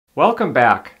Welcome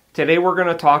back. Today we're going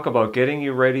to talk about getting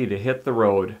you ready to hit the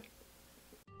road.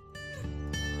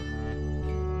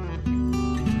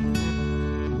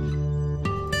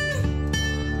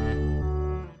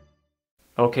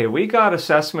 Okay, we got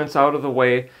assessments out of the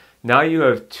way. Now you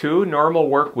have 2 normal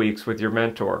work weeks with your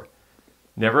mentor.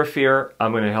 Never fear,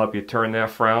 I'm going to help you turn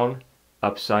that frown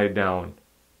upside down.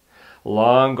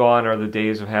 Long gone are the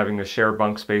days of having to share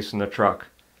bunk space in the truck.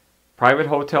 Private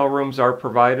hotel rooms are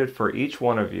provided for each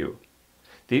one of you.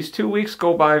 These 2 weeks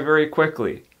go by very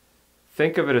quickly.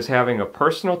 Think of it as having a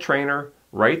personal trainer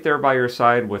right there by your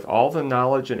side with all the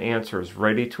knowledge and answers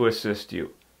ready to assist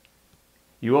you.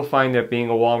 You will find that being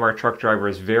a Walmart truck driver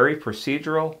is very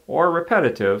procedural or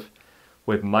repetitive,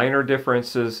 with minor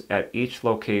differences at each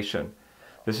location.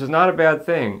 This is not a bad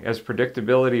thing, as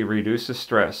predictability reduces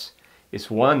stress. It's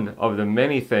one of the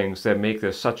many things that make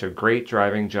this such a great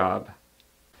driving job.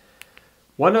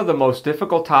 One of the most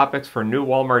difficult topics for new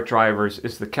Walmart drivers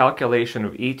is the calculation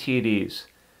of ETDs.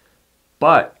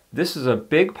 But this is a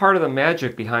big part of the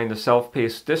magic behind the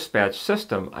self-paced dispatch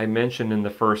system I mentioned in the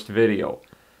first video.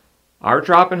 Our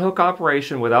drop and hook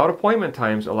operation without appointment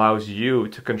times allows you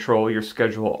to control your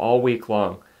schedule all week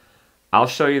long. I'll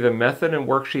show you the method and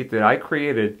worksheet that I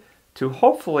created to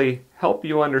hopefully help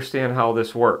you understand how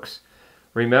this works.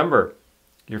 Remember,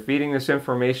 you're feeding this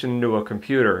information into a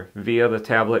computer via the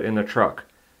tablet in the truck.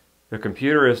 The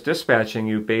computer is dispatching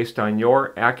you based on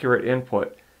your accurate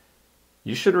input.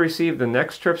 You should receive the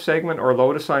next trip segment or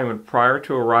load assignment prior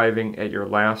to arriving at your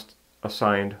last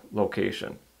assigned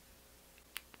location.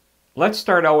 Let's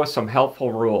start out with some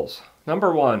helpful rules.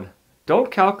 Number 1, don't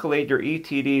calculate your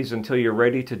ETDs until you're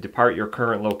ready to depart your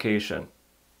current location.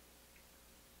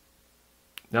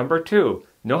 Number 2,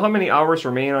 know how many hours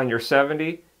remain on your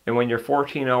 70 and when your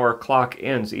 14-hour clock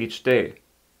ends each day.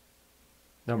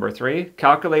 Number 3,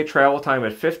 calculate travel time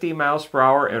at 50 miles per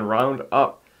hour and round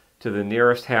up to the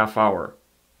nearest half hour.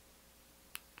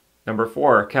 Number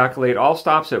 4, calculate all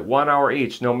stops at 1 hour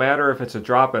each, no matter if it's a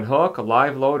drop and hook, a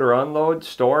live load or unload,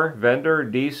 store, vendor,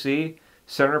 DC,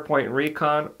 center point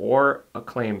recon, or a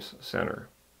claims center.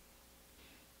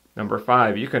 Number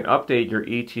 5, you can update your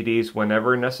ETDs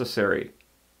whenever necessary.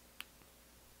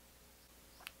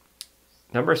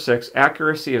 Number 6,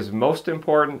 accuracy is most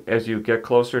important as you get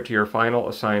closer to your final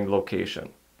assigned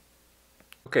location.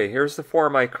 Okay, here's the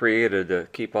form I created to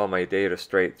keep all my data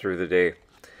straight through the day.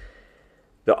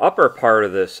 The upper part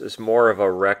of this is more of a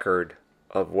record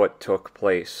of what took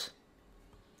place.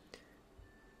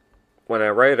 When I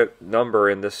write a number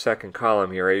in this second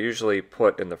column here, I usually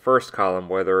put in the first column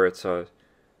whether it's a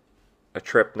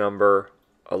trip number,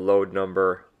 a load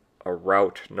number, a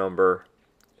route number,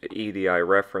 an EDI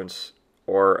reference,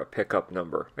 or a pickup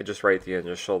number. I just write the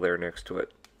initial there next to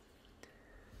it.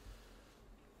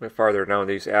 A bit farther down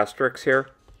these asterisks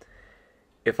here,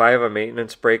 if I have a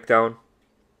maintenance breakdown,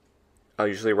 I'll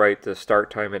usually write the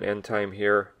start time and end time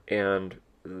here and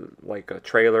like a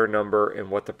trailer number and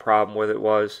what the problem with it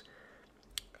was.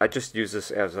 I just use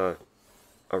this as a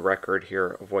record here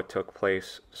of what took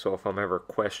place, so if I'm ever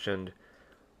questioned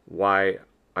why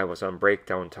I was on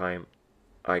breakdown time,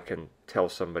 I can tell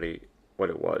somebody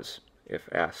what it was if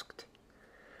asked.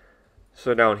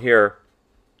 So down here,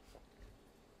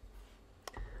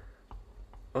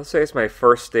 let's say it's my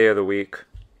first day of the week.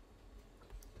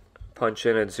 Punch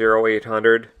in at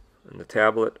 0800 on the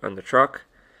tablet on the truck,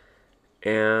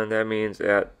 and that means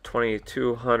at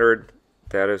 2200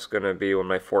 that is going to be when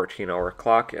my 14-hour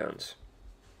clock ends.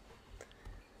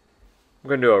 I'm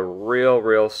going to do a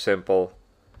real simple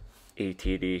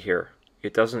ETD here.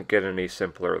 It doesn't get any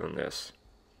simpler than this.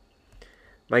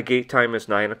 My gate time is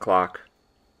 9 o'clock.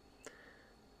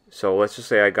 So let's just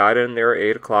say I got in there at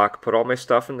 8 o'clock, put all my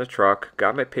stuff in the truck,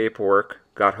 got my paperwork,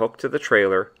 got hooked to the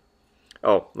trailer.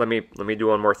 Oh, let me do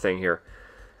one more thing here.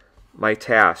 My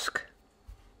task,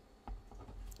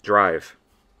 drive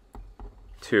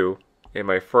to, in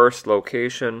my first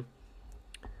location,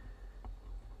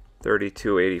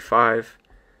 3285.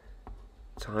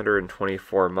 It's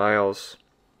 124 miles.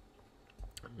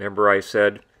 Remember I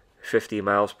said 50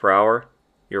 miles per hour?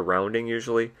 You're rounding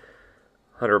usually.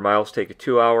 100 miles take you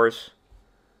 2 hours.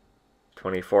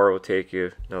 24 will take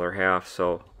you another half,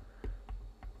 so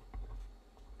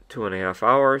 2.5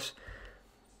 hours.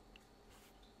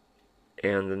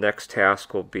 And the next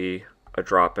task will be a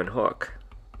drop and hook.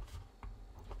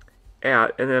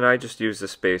 And then I just use the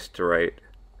space to write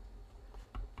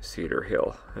Cedar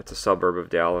Hill. That's a suburb of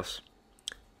Dallas.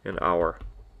 An hour.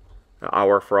 An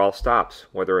hour for all stops,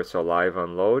 whether it's a live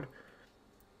unload,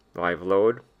 live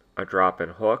load, a drop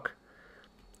and hook.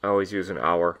 I always use an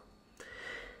hour.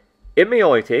 It may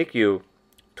only take you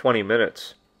 20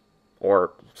 minutes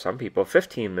or some people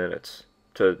 15 minutes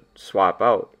to swap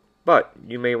out. But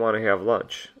you may want to have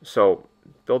lunch, so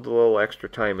build a little extra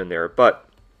time in there. But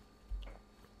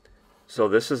so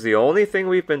this is the only thing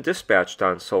we've been dispatched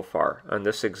on so far on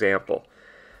this example.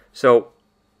 So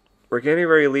we're getting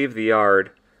ready to leave the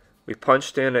yard. We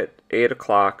punched in at 8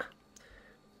 o'clock.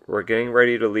 We're getting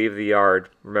ready to leave the yard.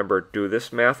 Remember, do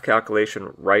this math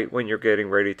calculation right when you're getting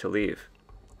ready to leave.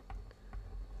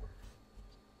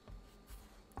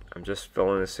 I'm just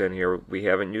filling this in here. We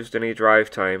haven't used any drive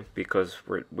time because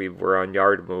we were on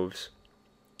yard moves.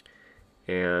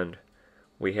 And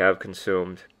we have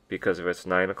consumed, because if it's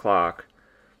 9 o'clock,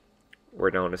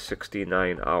 we're down to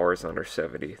 69 hours under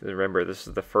 70. Remember, this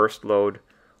is the first load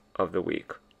of the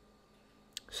week.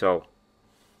 So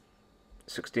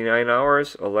 69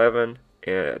 hours, 11,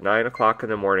 and at 9 o'clock in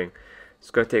the morning.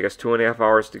 It's going to take us 2.5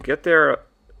 hours to get there.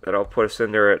 That'll put us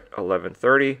in there at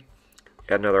 11:30.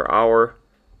 Add another hour,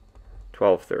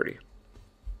 12:30.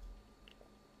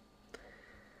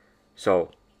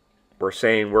 So we're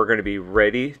saying we're going to be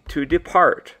ready to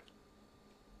depart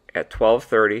at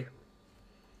 12:30.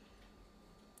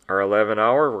 Our 11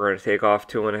 hour, we're going to take off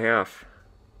 2.5.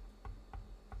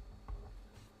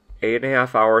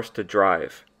 8.5 hours to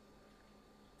drive.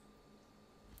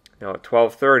 Now at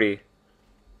 12:30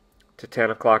 to 10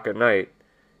 o'clock at night,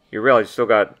 you realize you still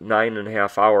got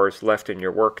 9.5 hours left in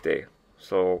your workday.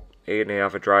 So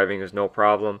 8.5 of driving is no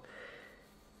problem.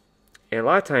 And a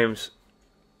lot of times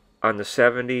on the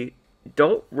 70,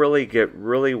 don't really get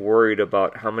really worried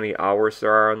about how many hours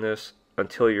there are on this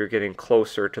until you're getting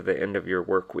closer to the end of your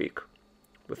work week.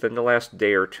 Within the last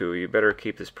day or two, you better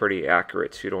keep this pretty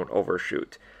accurate so you don't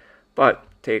overshoot. But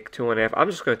take 2.5.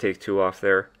 I'm just going to take 2 off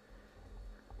there.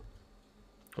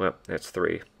 Well, that's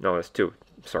 3. No, that's 2.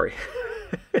 Sorry.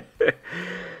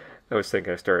 I was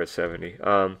thinking I started at 70.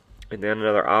 And then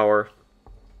another hour.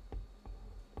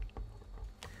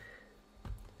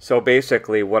 So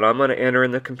basically, what I'm going to enter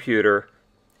in the computer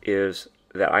is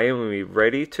that I am going to be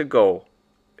ready to go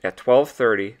at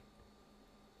 12:30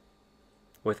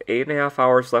 with 8.5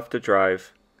 hours left to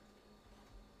drive,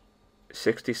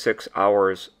 66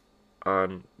 hours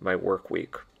on my work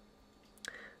week.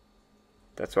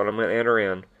 That's what I'm going to enter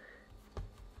in.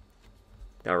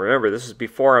 Now remember, this is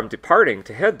before I'm departing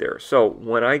to head there. So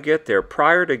when I get there,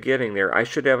 prior to getting there, I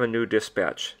should have a new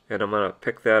dispatch. And I'm going to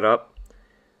pick that up.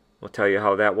 We'll tell you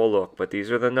how that will look. But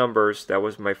these are the numbers. That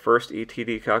was my first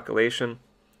ETD calculation.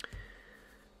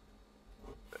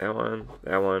 That one,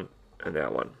 and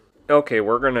that one. Okay,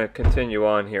 we're going to continue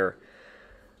on here.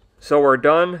 So we're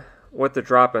done with the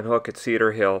drop and hook at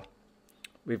Cedar Hill.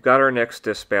 We've got our next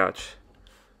dispatch.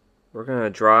 We're going to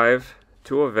drive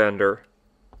to a vendor.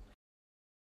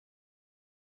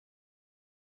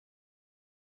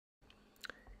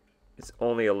 It's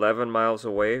only 11 miles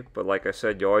away, but like I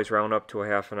said, you always round up to a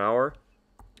half an hour.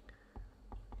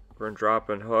 We're going to drop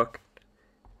and hook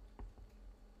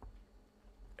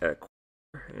at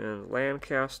in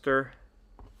Lancaster.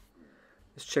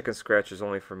 This chicken scratch is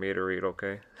only for me to read,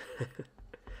 okay?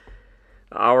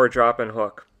 Hour drop and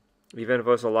hook. Even if it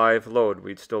was a live load,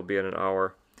 we'd still be in an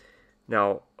hour.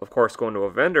 Now, of course, going to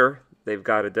a vendor, they've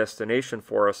got a destination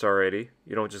for us already.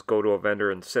 You don't just go to a vendor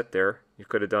and sit there. You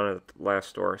could have done it at the last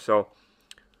store. So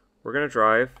we're going to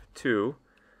drive to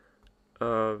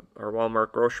our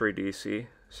Walmart grocery DC,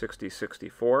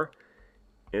 6064.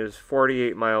 It is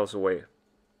 48 miles away.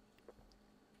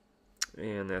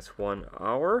 And that's 1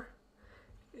 hour.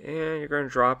 And you're going to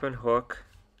drop and hook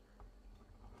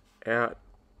at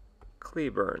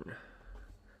Cleburne,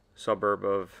 suburb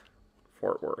of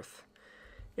Fort Worth.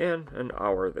 And an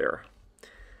hour there.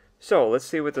 So let's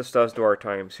see what this does to our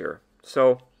times here.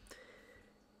 So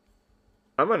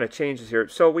I'm going to change this here.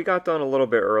 So we got done a little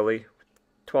bit early.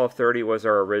 12:30 was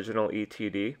our original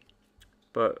ETD.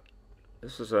 But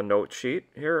this is a note sheet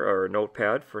here, or a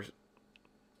notepad for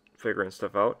figuring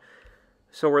stuff out.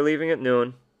 So we're leaving at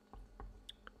noon.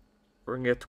 We're going to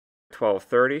get to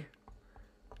 12:30.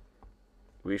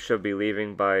 We should be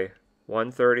leaving by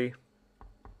 1:30.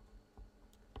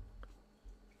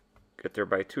 Get there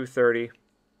by 2:30.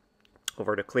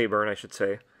 Over to Cleburne, I should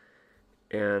say.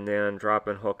 And then drop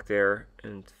and hook there.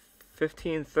 And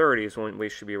 15:30 is when we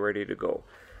should be ready to go.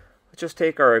 Let's just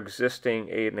take our existing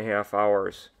 8.5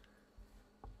 hours.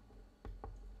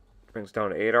 Brings down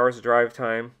to 8 hours of drive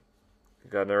time.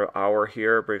 We've got another hour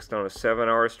here. Brings down to 7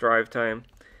 hours drive time.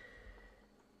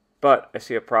 But I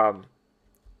see a problem.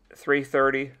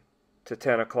 3:30 to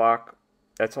 10 o'clock.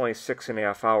 That's only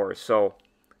 6.5 hours. So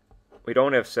we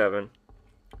don't have 7.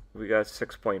 We got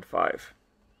 6.5.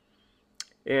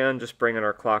 And just bringing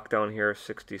our clock down here,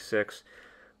 66.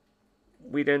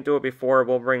 we didn't do it before,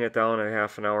 we'll bring it down a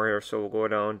half an hour here. So we'll go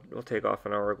down, we'll take off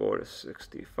an hour, go to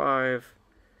 65.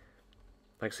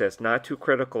 Like I said, it's not too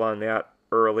critical on that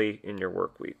early in your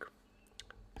work week.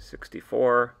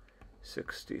 64,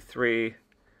 63,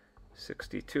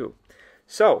 62.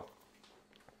 So,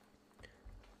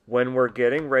 when we're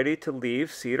getting ready to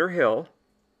leave Cedar Hill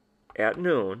at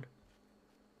noon,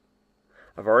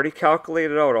 I've already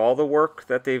calculated out all the work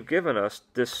that they've given us.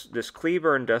 This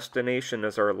Cleburne destination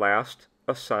is our last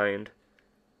assigned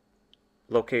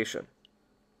location.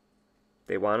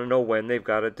 They want to know when they've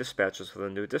got to dispatch us with a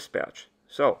new dispatch.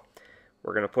 So,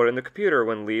 we're going to put in the computer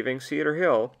when leaving Cedar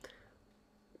Hill,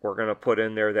 we're going to put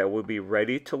in there that we'll be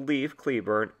ready to leave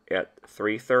Cleburne at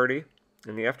 3:30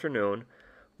 in the afternoon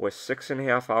with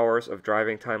 6.5 hours of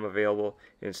driving time available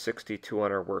in 62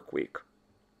 on our work week.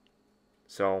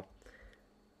 So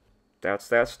that's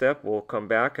that step. We'll come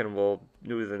back and we'll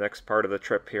do the next part of the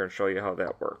trip here and show you how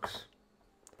that works.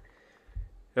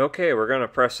 Okay, we're going to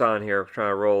press on here, trying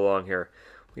to roll along here.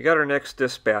 We got our next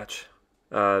dispatch.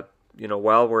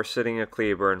 While we're sitting at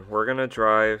Cleburne, we're going to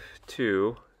drive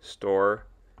to store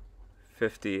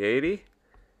 5080.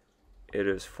 It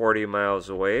is 40 miles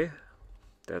away.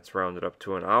 That's rounded up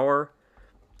to an hour.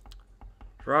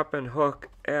 Drop and hook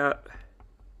at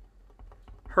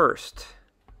Hearst.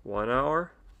 1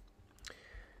 hour.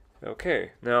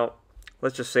 Okay, now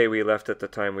let's just say we left at the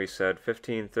time we said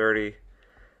 15:30.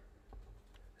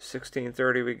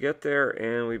 16:30 we get there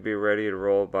and we'd be ready to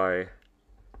roll by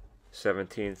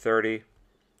 17:30.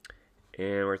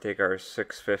 And we'll take our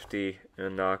 650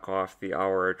 and knock off the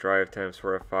hour of drive time, so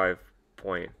we're at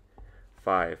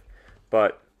 5.5.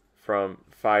 But from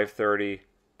 5:30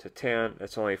 to 10,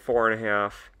 it's only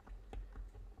 4.5.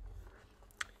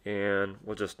 And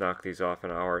we'll just knock these off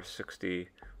an hour,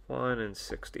 61 and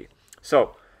 60.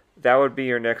 So that would be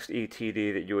your next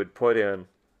ETD that you would put in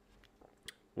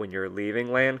when you're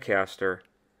leaving Lancaster.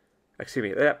 Excuse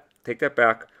me, take that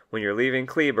back. When you're leaving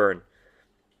Cleburne,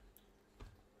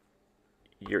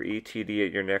 your ETD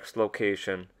at your next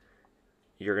location,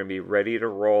 you're going to be ready to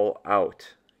roll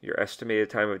out. Your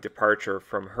estimated time of departure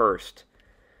from Hearst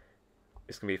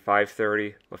is going to be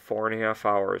 5:30 with 4.5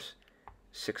 hours,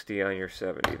 60 on your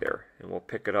 70 there. And we'll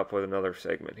pick it up with another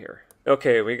segment here.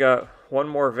 Okay, we got one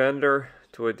more vendor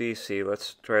to a DC.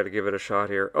 Let's try to give it a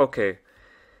shot here. Okay,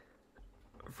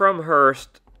 from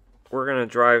Hearst, we're going to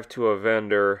drive to a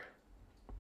vendor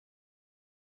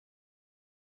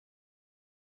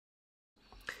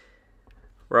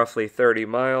roughly 30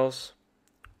 miles.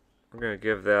 We're going to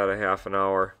give that a half an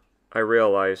hour. I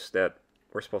realize that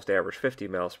we're supposed to average 50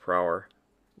 miles per hour.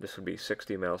 This would be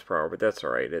 60 miles per hour, but that's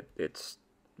all right.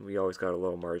 We always got a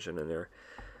little margin in there.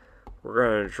 We're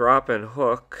going to drop and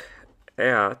hook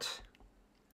at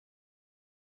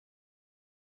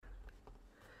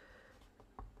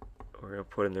we're going to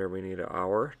put in there we need an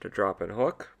hour to drop and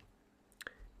hook.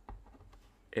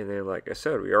 And then, like I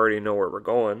said, we already know where we're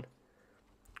going.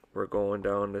 We're going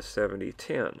down to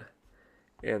 7010.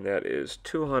 And that is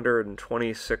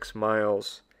 226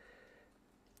 miles.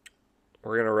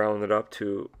 We're going to round it up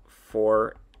to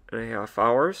 4.5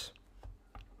 hours.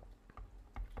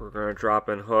 We're going to drop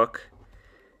and hook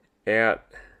at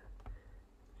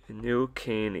New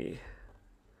Caney,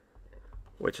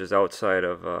 which is outside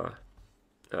of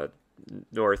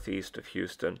northeast of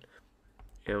Houston,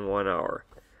 in 1 hour.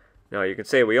 Now you can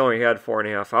say we only had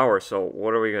 4.5 hours, so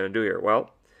what are we going to do here?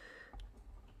 Well,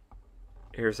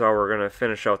 here's how we're going to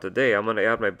finish out the day. I'm going to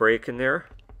add my break in there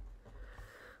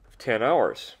of 10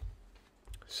 hours.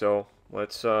 So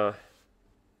let's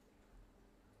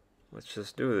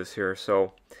just do this here.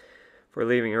 So if we're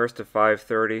leaving Hearst at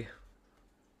 5:30,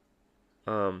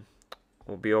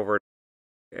 we'll be over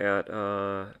at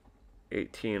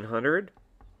 1800.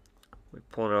 We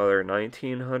pull another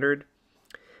 1900.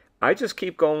 I just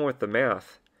keep going with the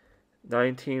math.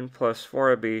 19 plus 4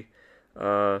 would be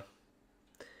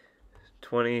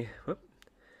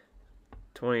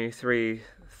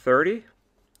 23:30.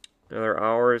 Another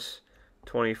hours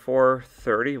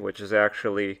 24:30, which is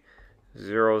actually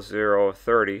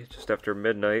 00:30, just after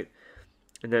midnight.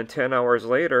 And then 10 hours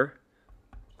later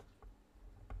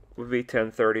would be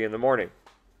 10:30 in the morning.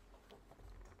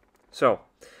 So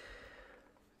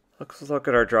let's look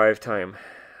at our drive time.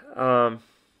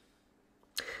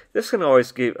 This can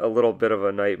always give a little bit of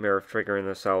a nightmare of figuring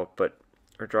this out, but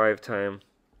our drive time,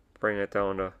 bring it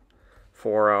down to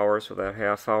 4 hours with that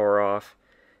half hour off.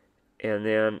 And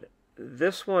then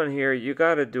this one here, you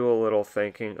got to do a little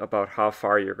thinking about how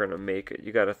far you're going to make it.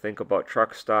 You got to think about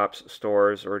truck stops,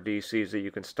 stores, or DCs that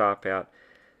you can stop at.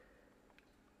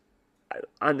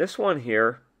 On this one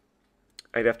here,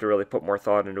 I'd have to really put more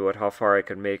thought into it, how far I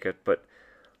could make it, but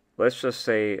let's just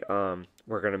say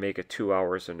we're going to make it 2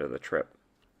 hours into the trip.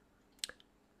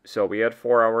 So we had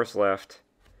 4 hours left.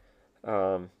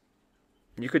 You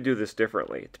could do this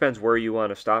differently. It depends where you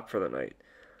want to stop for the night.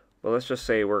 But let's just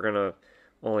say we're going to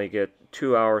only get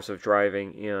 2 hours of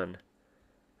driving in.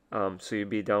 So you'd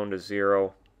be down to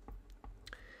 0.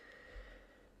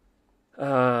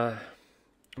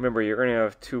 Remember, you're going to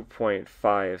have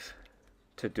 2.5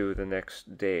 to do the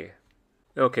next day.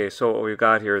 Okay, so what we've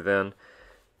got here then,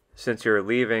 since you're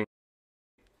leaving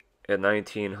at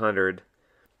 1900,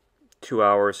 2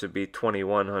 hours would be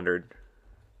 2100.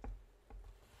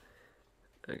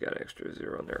 I got an extra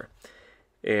 0 in there.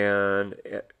 And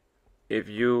if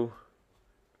you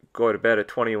go to bed at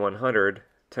 2100,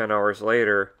 10 hours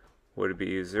later would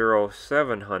be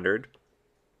 0700.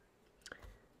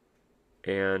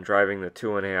 And driving the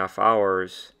 2.5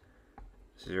 hours,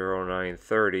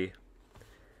 0930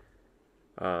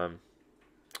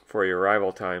 for your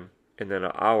arrival time, and then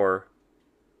an hour,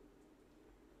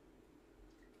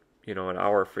 an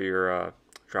hour for your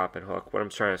drop and hook. What I'm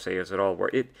trying to say is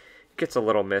it gets a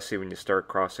little messy when you start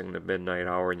crossing the midnight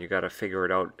hour, and you got to figure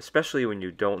it out, especially when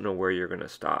you don't know where you're going to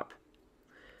stop.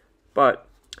 But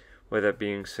with that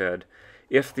being said,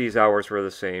 if these hours were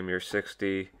the same, you're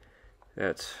 60.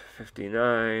 That's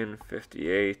 59,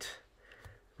 58.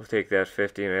 We'll take that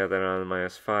 50 and add that on to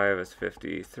minus 5. It's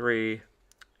 53,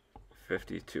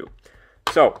 52.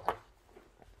 So,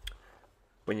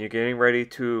 when you're getting ready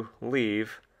to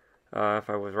leave, if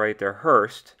I was right there,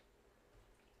 Hearst,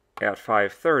 at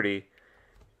 5:30,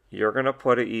 you're going to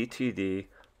put an ETD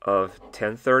of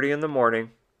 10:30 in the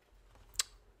morning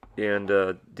in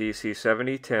DC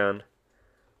 7010.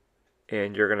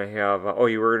 And you're going to have,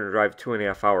 you were going to drive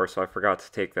 2.5 hours, so I forgot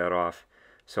to take that off.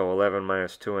 So 11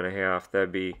 minus 2.5,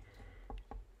 that'd be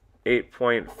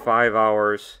 8.5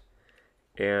 hours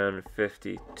and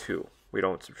 52. We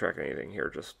don't subtract anything here,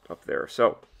 just up there.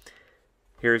 So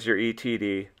here's your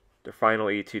ETD, the final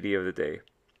ETD of the day.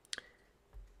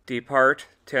 Depart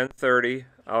 10:30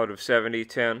 out of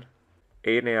 7010,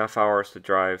 8.5 hours to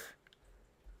drive,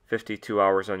 52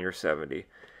 hours on your 70.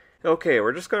 Okay,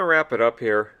 we're just going to wrap it up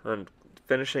here on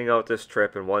finishing out this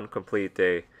trip in one complete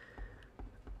day.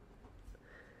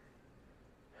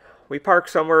 We park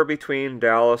somewhere between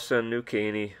Dallas and New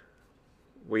Caney.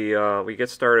 We get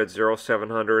started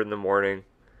 0700 in the morning.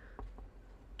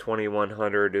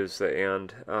 2100 is the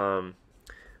end.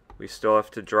 We still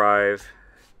have to drive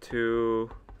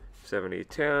to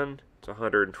 7010. It's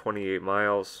 128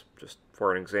 miles. Just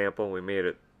for an example, we made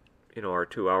it, our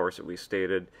 2 hours that we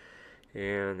stated.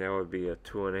 And that would be a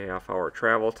 2.5 hour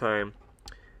travel time.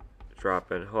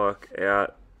 Drop and hook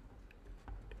at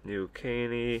New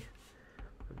Caney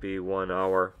would be 1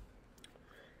 hour.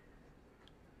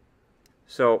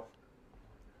 So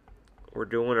we're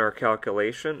doing our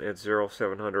calculation at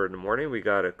 0700 in the morning. We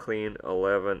got a clean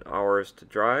 11 hours to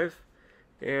drive,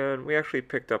 and we actually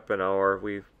picked up an hour.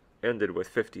 We ended with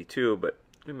 52, but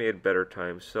we made better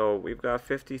time. So we've got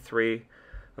 53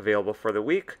 available for the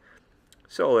week.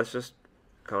 So let's just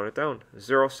count it down.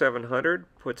 0700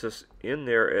 puts us in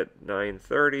there at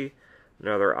 9:30.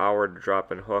 Another hour to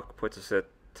drop and hook puts us at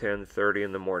 10:30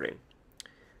 in the morning.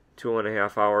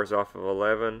 2.5 hours off of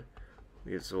 11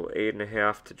 leaves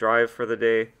 8.5 to drive for the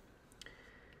day.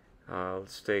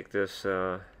 Let's take this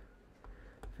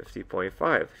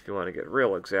 50.5. If you want to get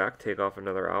real exact, take off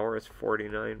another hour. It's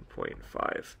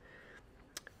 49.5.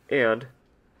 And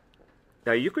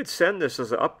now you could send this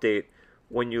as an update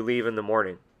when you leave in the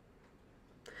morning.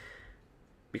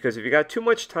 Because if you got too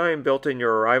much time built in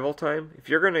your arrival time, if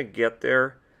you're going to get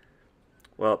there,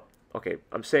 well, okay,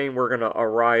 I'm saying we're going to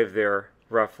arrive there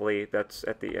roughly, that's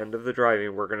at the end of the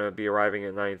driving, we're going to be arriving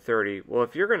at 9:30. Well,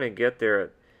 if you're going to get there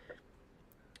at,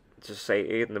 just say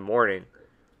 8 in the morning,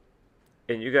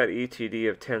 and you got ETD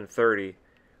of 10:30,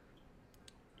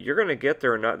 you're going to get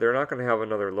there and they're not going to have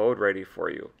another load ready for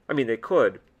you. I mean, they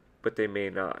could, but they may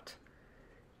not.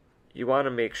 You want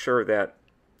to make sure that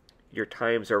your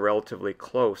times are relatively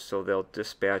close, so they'll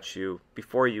dispatch you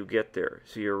before you get there,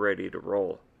 so you're ready to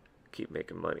roll, keep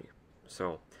making money.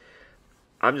 So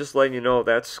I'm just letting you know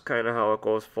that's kind of how it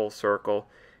goes full circle.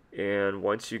 And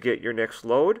once you get your next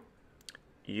load,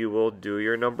 you will do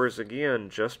your numbers again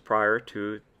just prior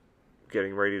to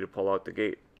getting ready to pull out the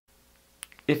gate.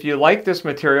 If you like this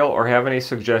material or have any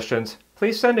suggestions,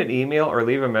 please send an email or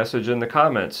leave a message in the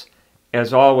comments.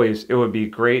 As always, it would be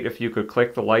great if you could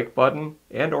click the like button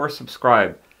and or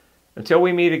subscribe. Until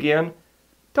we meet again,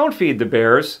 don't feed the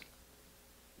bears.